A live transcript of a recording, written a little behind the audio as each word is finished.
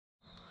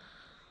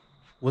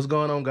What's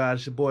going on, guys?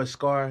 It's your boy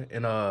Scar,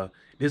 and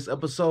this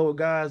episode,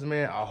 guys,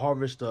 man, I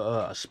harvested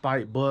a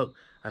spike buck,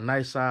 a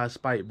nice size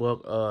spike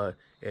buck,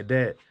 at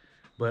that.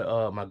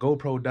 But my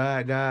GoPro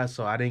died, guys,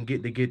 so I didn't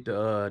get to get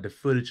the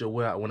footage of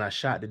when I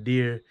shot the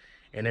deer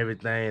and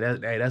everything.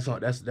 That's my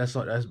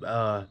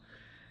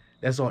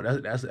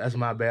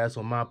bad. That's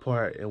on my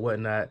part and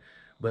whatnot.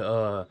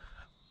 But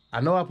I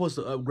know I'm supposed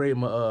to upgrade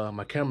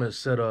my camera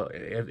setup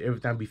every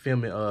time be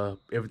filming,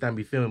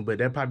 but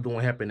that probably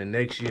won't happen the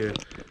next year.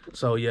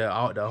 So yeah,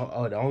 the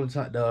only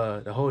time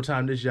the whole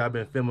time this year I've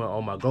been filming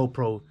on my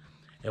GoPro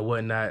and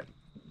whatnot.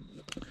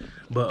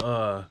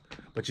 But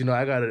you know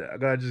I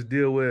gotta just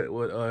deal with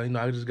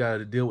I just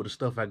gotta deal with the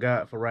stuff I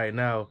got for right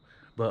now.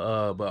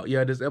 But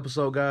yeah, this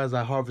episode, guys,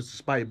 I harvested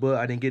spike buck.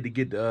 I didn't get to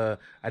get the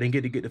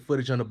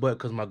footage on the buck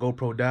because my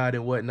GoPro died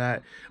and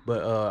whatnot.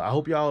 But I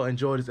hope y'all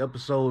enjoy this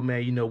episode,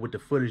 man. You know, with the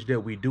footage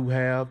that we do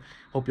have.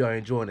 Hope y'all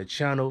enjoying the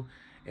channel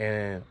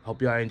and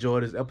hope y'all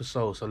enjoy this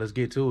episode. So let's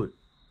get to it.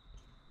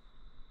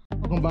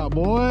 Talking about,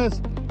 boys,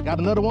 got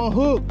another one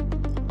hooked.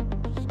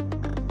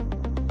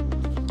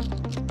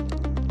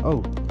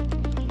 Oh,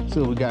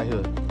 see what we got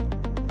here.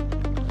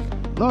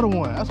 Another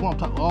one. That's what I'm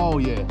talking. Oh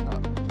yeah,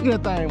 look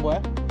at that thing,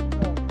 boy.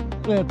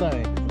 Look at that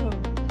thing.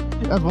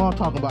 That's what I'm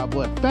talking about,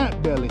 boy.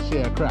 Fat belly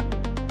sharecropper.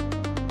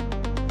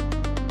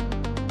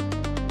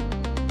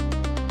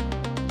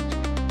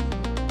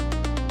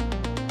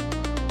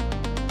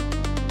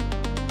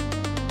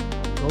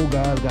 Oh,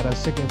 guys, got our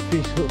second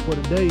fish hook for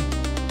the day.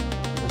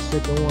 The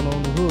second one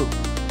on the hook.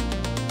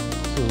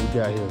 Let's see what we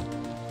got here.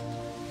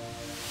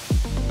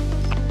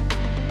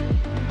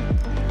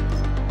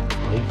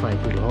 Oh, he fighting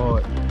pretty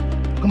hard.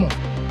 Come on.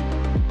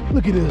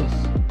 Look at this.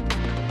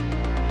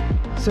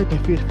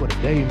 Second fish for the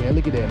day, man.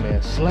 Look at that, man.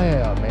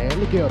 Slab, man.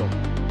 Look at him.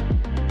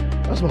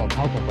 That's what I'm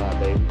talking about,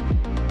 baby.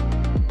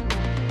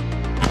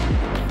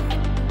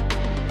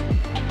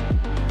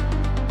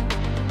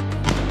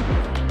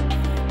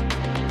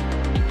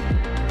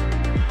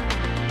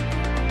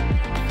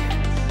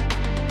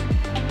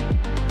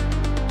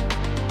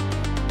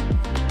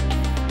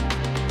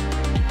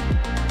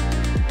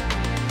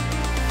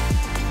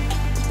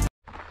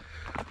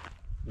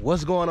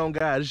 What's going on,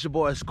 guys? It's your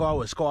boy Scar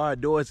with Scar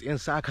Outdoors in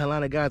South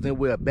Carolina, guys, and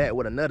we're back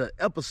with another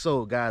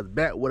episode, guys.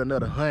 Back with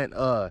another hunt.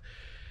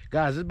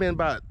 Guys, it's been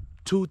about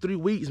 2-3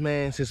 weeks,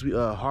 man, since we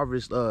got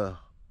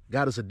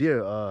us a deer.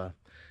 The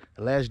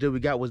last deer we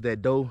got was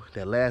that doe.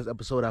 That last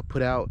episode I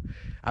put out.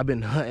 I've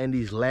been hunting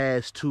these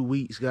last 2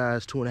 weeks,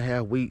 guys,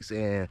 2.5 weeks,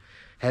 and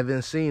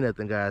haven't seen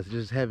nothing, guys.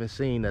 Just haven't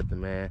seen nothing,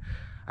 man.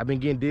 I've been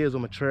getting deers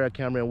on my trail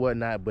camera and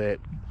whatnot, but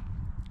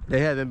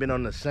they haven't been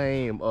on the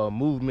same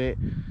movement,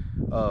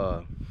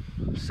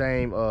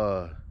 same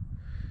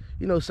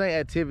same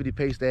activity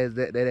pace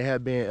that they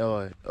have been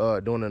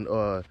doing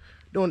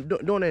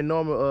their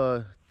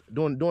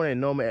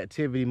normal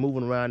activity,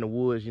 moving around the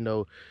woods, you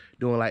know,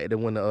 doing like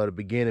when the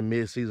beginning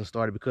mid-season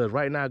started. Because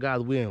right now,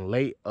 guys, we're in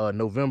late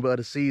November of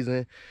the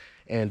season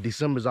and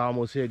December's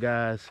almost here,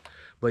 guys.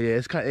 But yeah,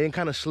 it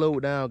kind of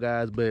slowed down,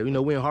 guys. But you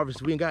know, we in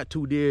harvest, we ain't got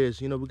 2 deers.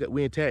 You know,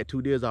 we ain't tagged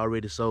 2 deers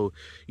already. So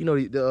you know,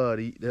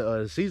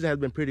 the season has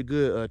been pretty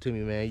good to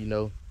me, man. You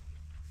know,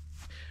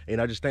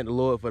 and I just thank the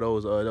Lord for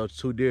those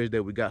 2 deers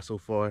that we got so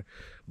far.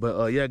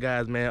 But yeah,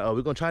 guys, man,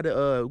 we're gonna try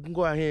to we can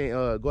go out here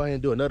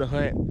and do another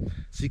hunt.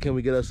 See, can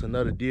we get us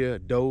another deer,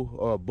 doe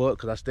or a buck?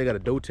 Cause I still got a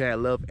doe tag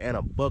left and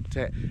a buck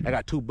tag. I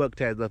got 2 buck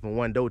tags left and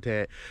 1 doe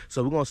tag.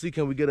 So we're gonna see,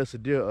 can we get us a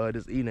deer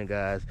this evening,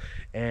 guys.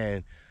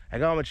 And I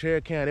got on my trail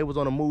cam. They was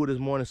on the move this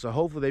morning, so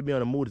hopefully they be on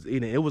the move this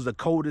evening. It was the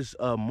coldest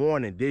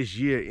morning this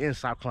year in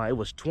South Carolina. It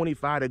was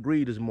 25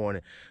 degrees this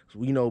morning.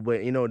 So, you know,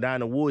 but you know,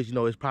 down in the woods, you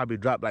know, it's probably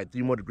dropped like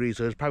 3 more degrees.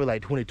 So it's probably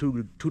like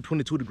 22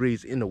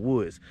 degrees in the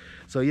woods.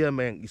 So yeah,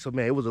 man. So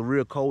man, it was a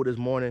real cold this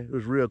morning. It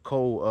was real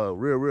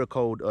cold, real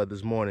cold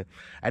this morning.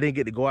 I didn't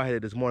get to go out here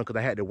this morning because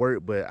I had to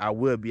work, but I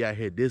will be out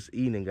here this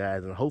evening,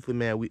 guys. And hopefully,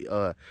 man, we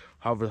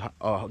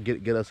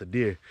get us a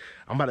deer.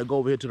 I'm about to go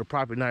over here to the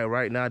property now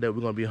right now that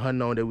we're gonna be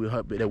hunting on, that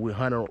we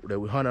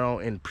hunted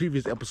on in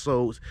previous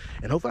episodes,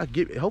 and hopefully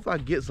I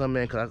get some,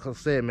 man. Cause like I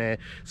said, man,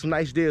 some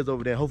nice deers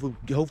over there. Hopefully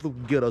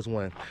we get us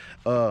one.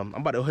 I'm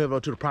about to head over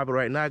to the property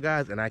right now,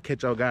 guys, and I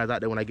catch y'all guys out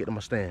there when I get to my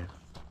stand.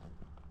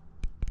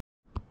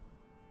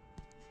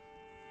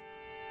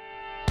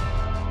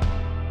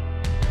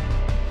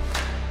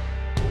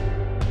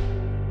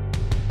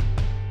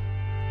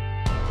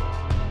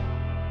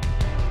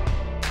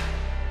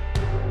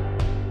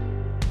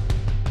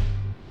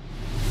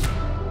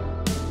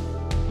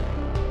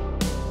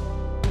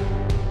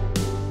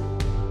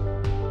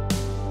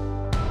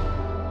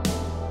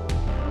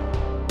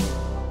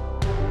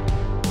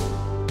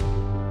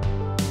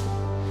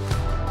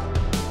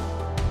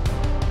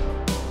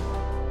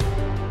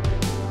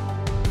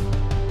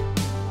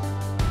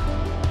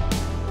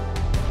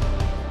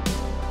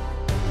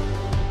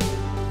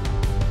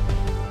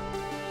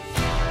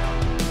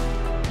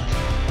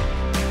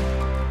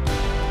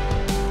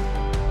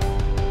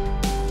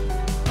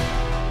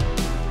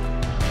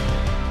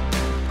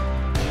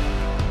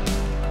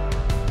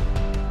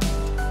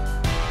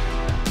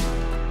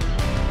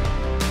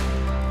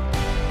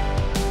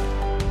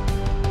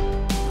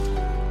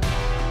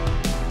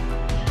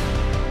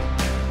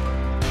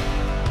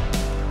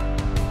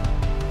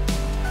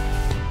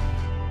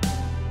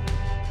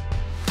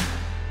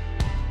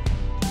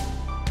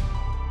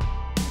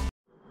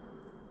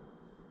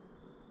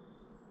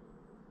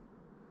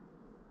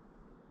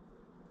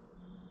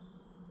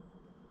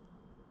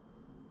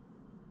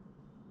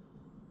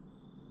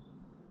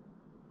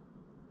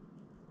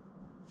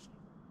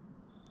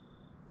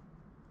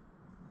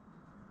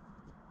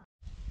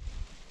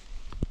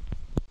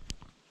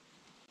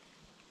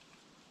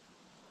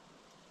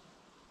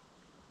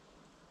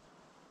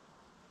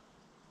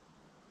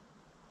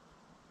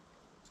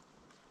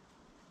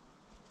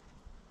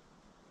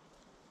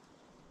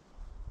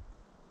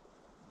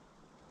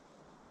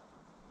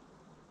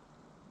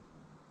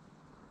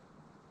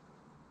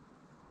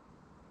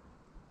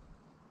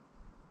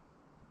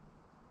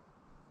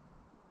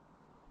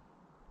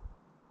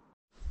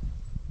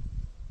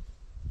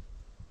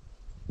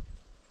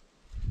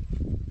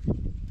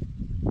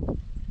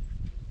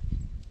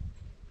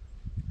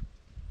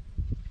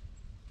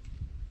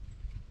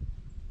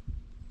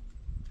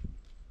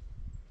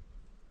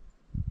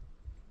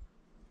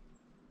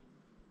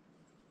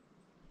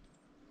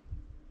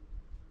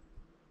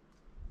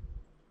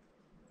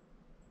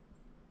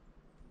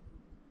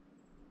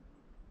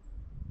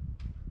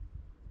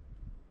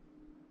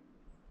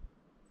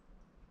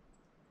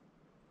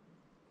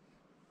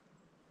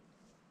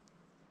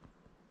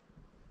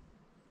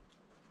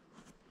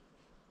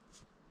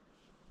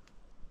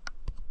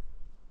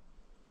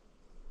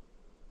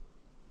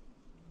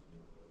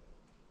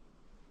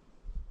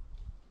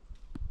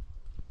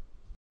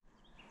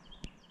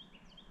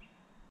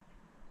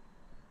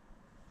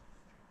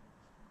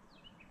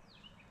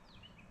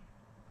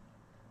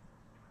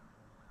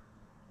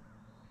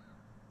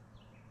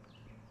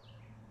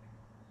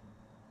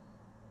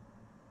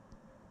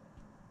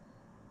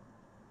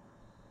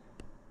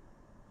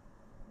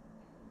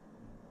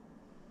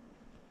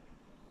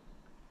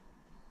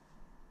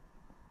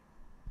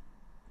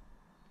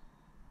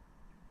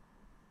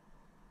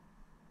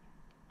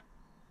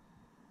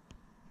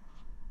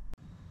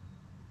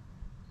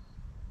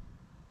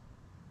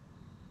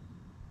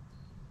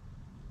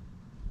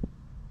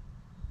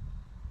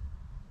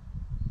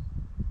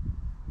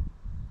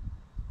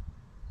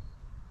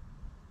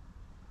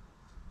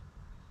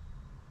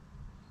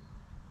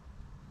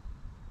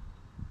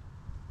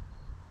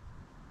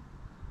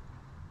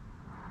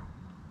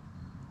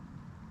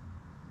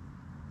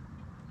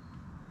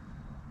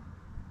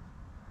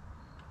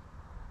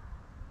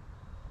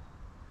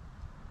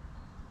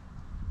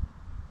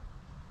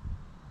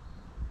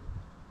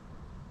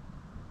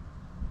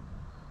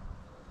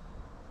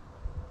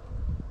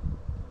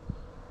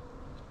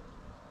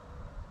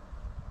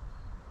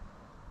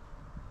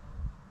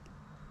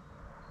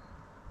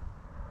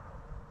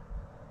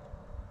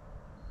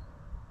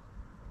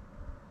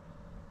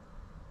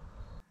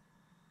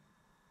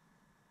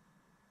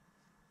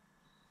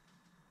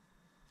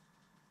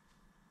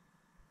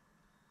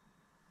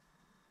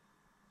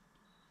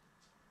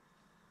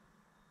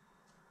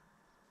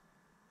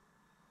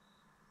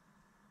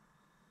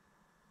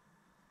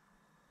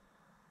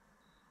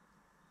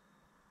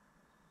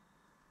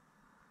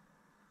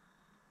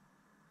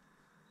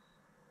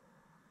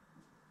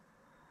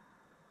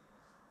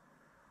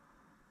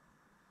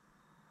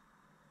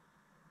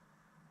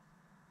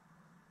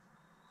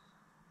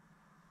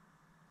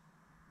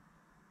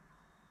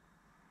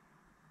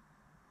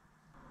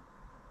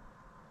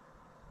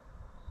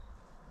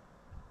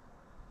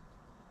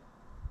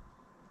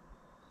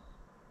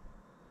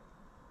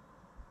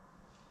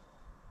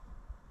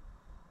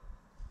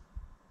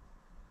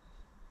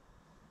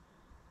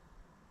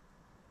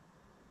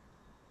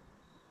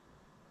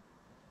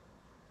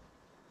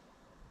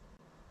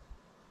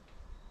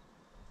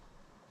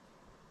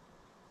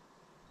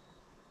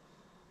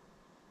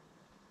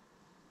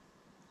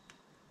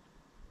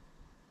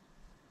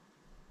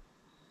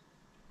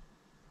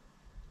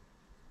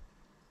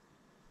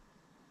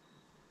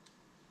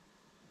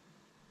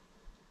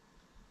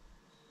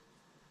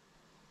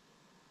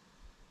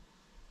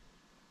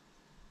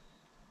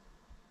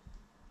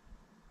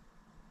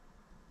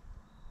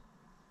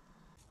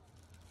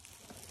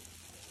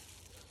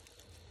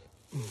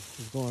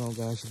 What's going on,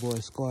 guys? Your boy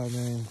Scar,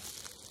 man.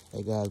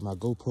 Hey guys, my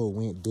GoPro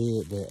went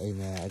dead, but hey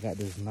man, I got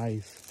this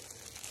nice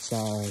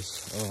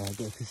size, I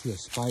guess you see a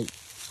spike.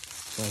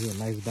 Right here,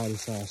 nice body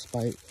size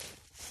spike.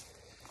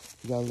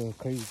 He got a little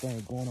crazy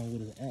thing going on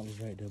with his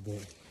antlers right there,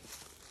 but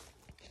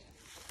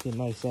it's a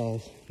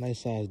nice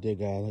size deer,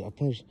 guys. I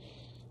punched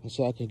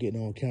so I can get it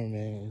on camera,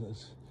 man.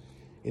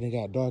 It done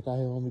got dark out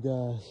here on me,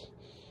 guys.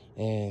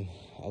 And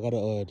I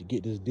gotta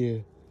get this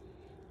deer,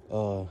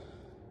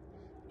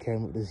 carry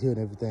him up this hill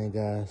and everything,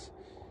 guys.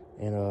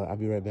 And I'll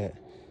be right back.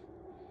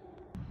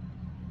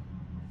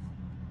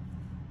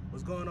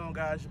 What's going on,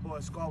 guys? Your boy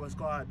Scar with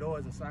Scar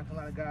Outdoors in South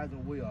Carolina, guys,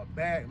 and we are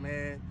back,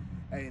 man.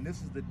 Hey, and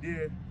this is the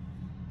deer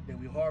that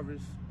we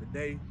harvest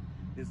today,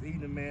 this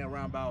evening, man.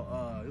 Around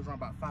about it was around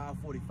about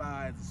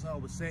 5:45. The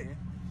sun was setting.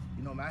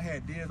 You know, man, I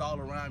had deers all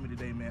around me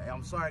today, man.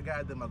 I'm sorry,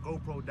 guys, that my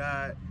GoPro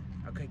died.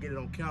 I couldn't get it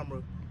on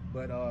camera,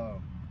 but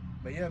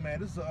yeah, man,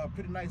 this is a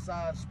pretty nice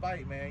size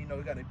spike, man. You know,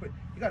 he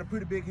got a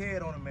pretty big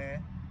head on him,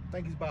 man. I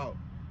think he's about,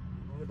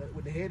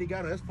 with the head he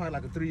got, that's probably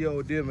like a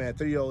 3-year-old deer, man.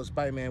 3-year-old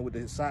spike, man, with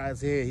the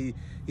size head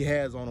he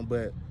has on him.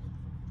 But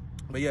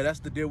yeah, that's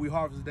the deer we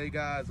harvested today,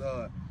 guys.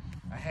 I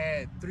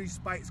had 3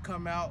 spikes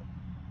come out,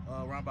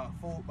 around about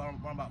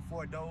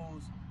 4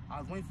 does. I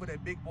was waiting for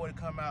that big boy to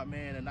come out,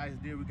 man. A nice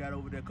deer we got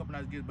over there, a couple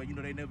nice deers, but you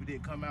know, they never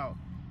did come out.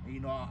 And you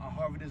know, I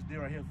harvested this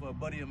deer right here for a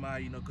buddy of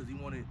mine, you know, because he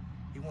wanted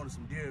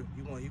some deer.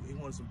 He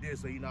wanted some deer,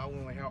 so you know, I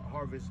want to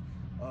harvest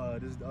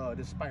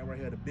this spike right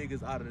here, the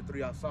biggest out of the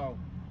 3 I saw.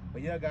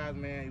 But yeah, guys,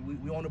 man,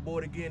 we on the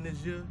board again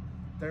this year.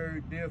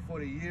 3rd deer for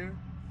the year,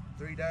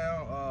 3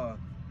 down.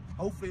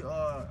 Hopefully,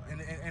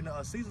 and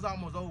the season's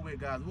almost over with,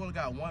 guys. We only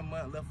got 1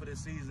 month left for this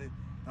season,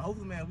 and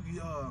hopefully, man, we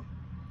can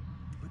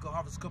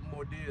harvest a couple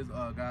more deers,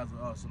 guys.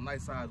 Some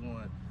nice size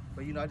ones.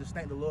 But you know, I just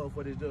thank the Lord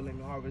for this deer. Let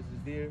me harvest this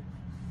deer,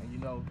 and you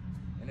know,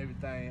 and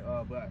everything.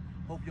 But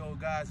hope y'all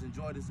guys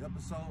enjoyed this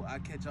episode. I'll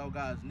catch y'all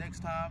guys next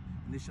time.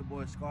 And this your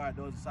boy Scar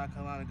Outdoors in South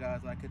Carolina,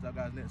 guys. And I'll catch y'all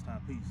guys next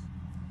time. Peace.